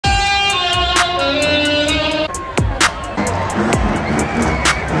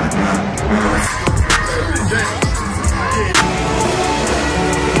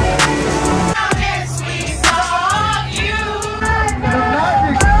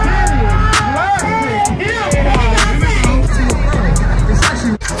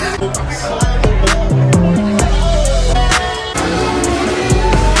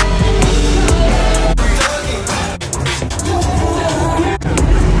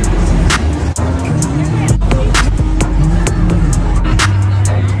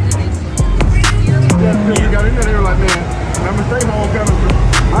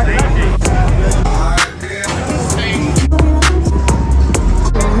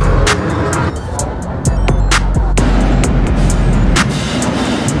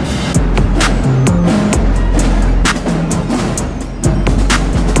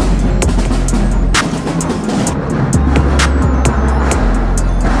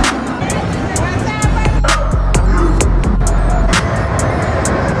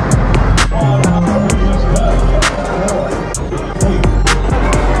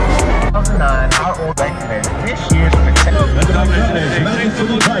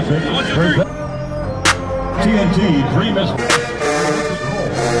Emergency Traffic. TNT Dream is...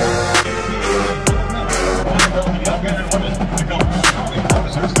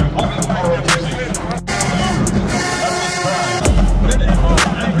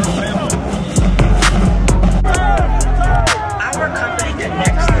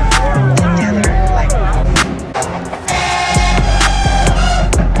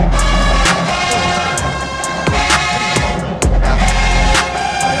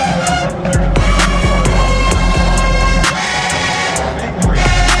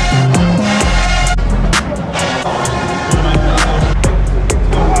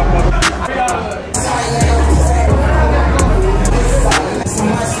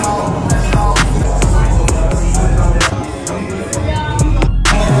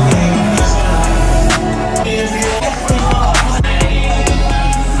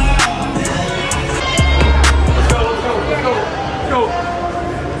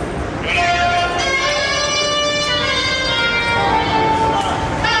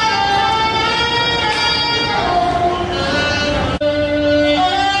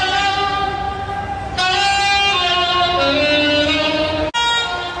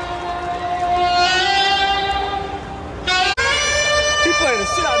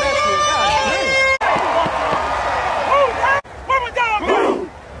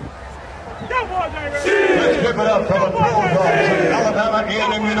 Give it up for the Bulldogs of Alabama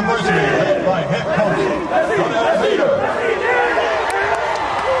A&M University, led by head coach Showdown.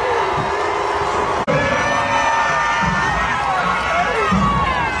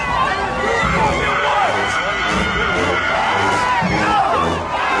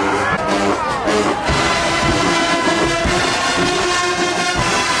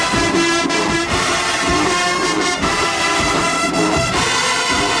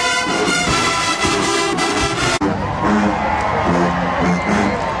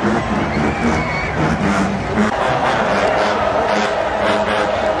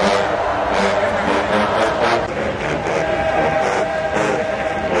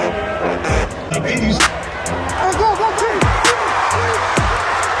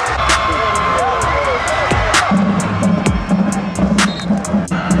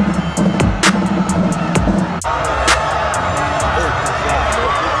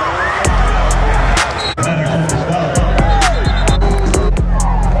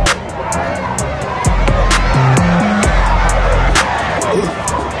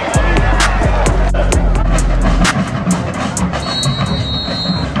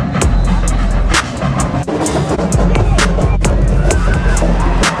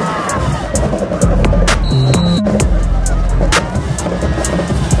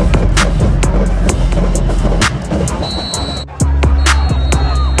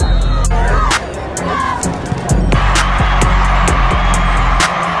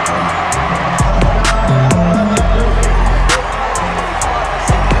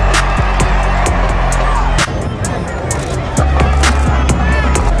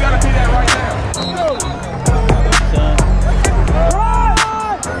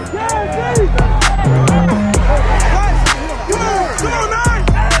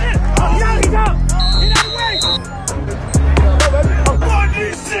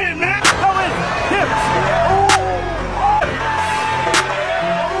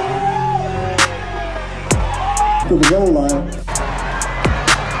 To the goal line.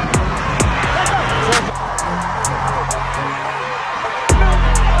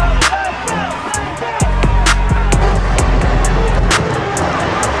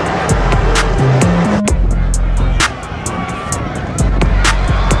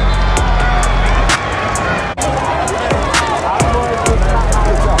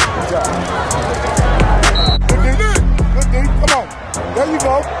 Come on. There you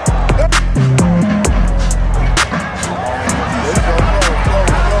go.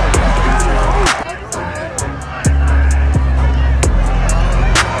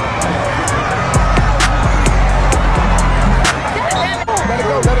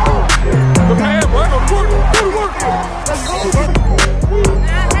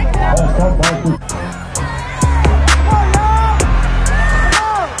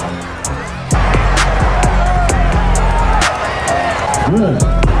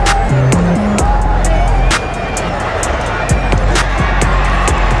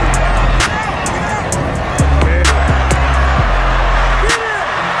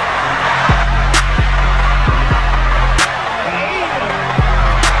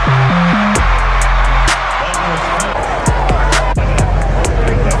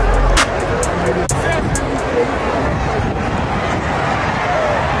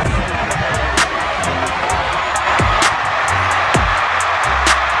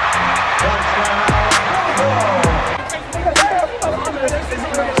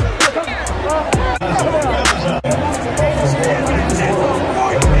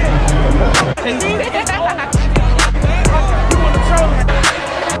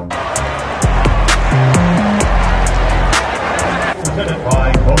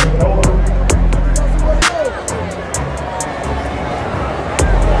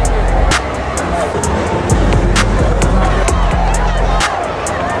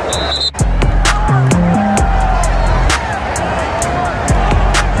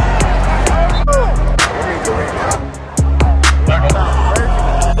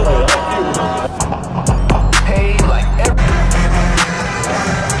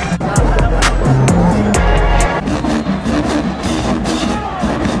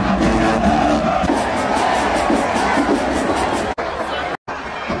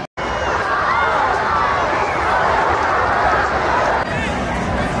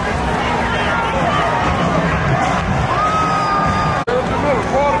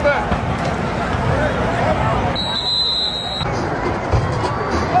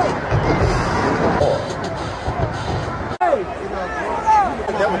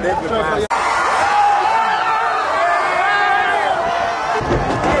 that would definitely fine.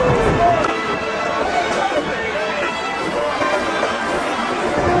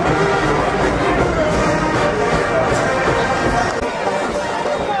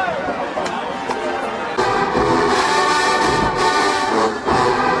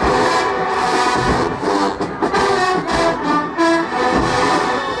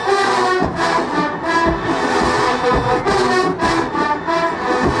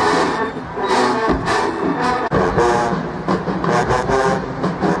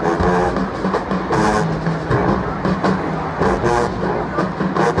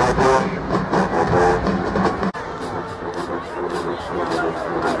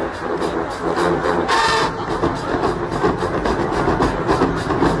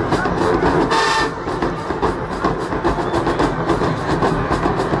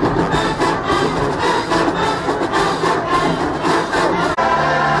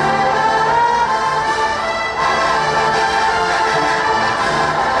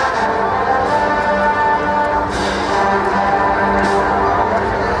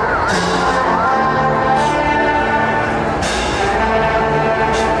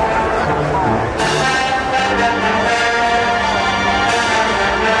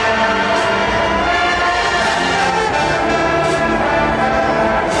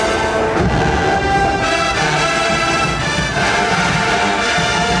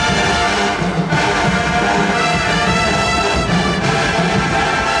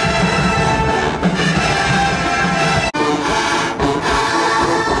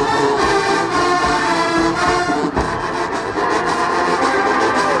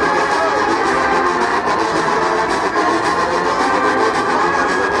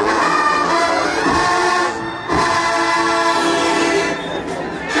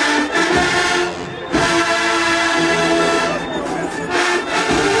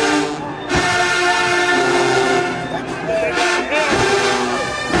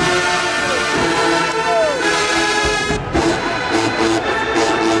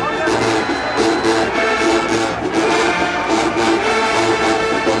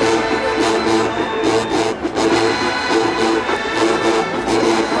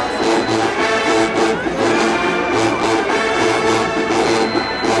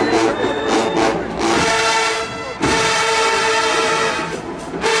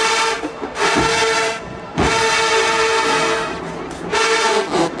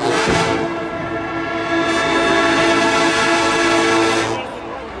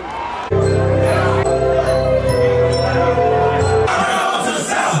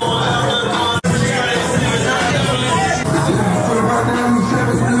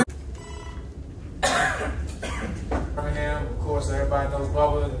 Birmingham, of course, everybody knows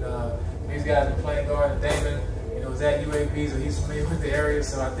Bubba, and these guys been playing guard, and Damon, was at UAB, so he's familiar with the area.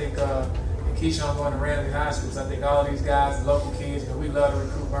 So I think, and Keyshawn going to Ramsey High School, so I think all these guys, the local kids, we love to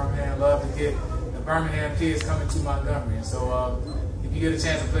recruit Birmingham, love to get the Birmingham kids coming to Montgomery. And so if you get a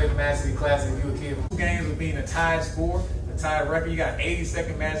chance to play the Mad City Classic, if you're a kid, 2 games of being a tied score, a tied record, you got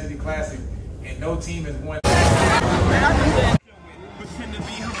 82nd Mad City Classic, and no team has won. Pretend to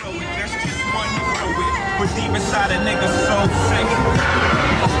be heroic, that's just one heroic. But deep inside a nigga's so sick,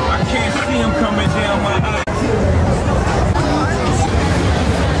 I can't see him coming down my eyes.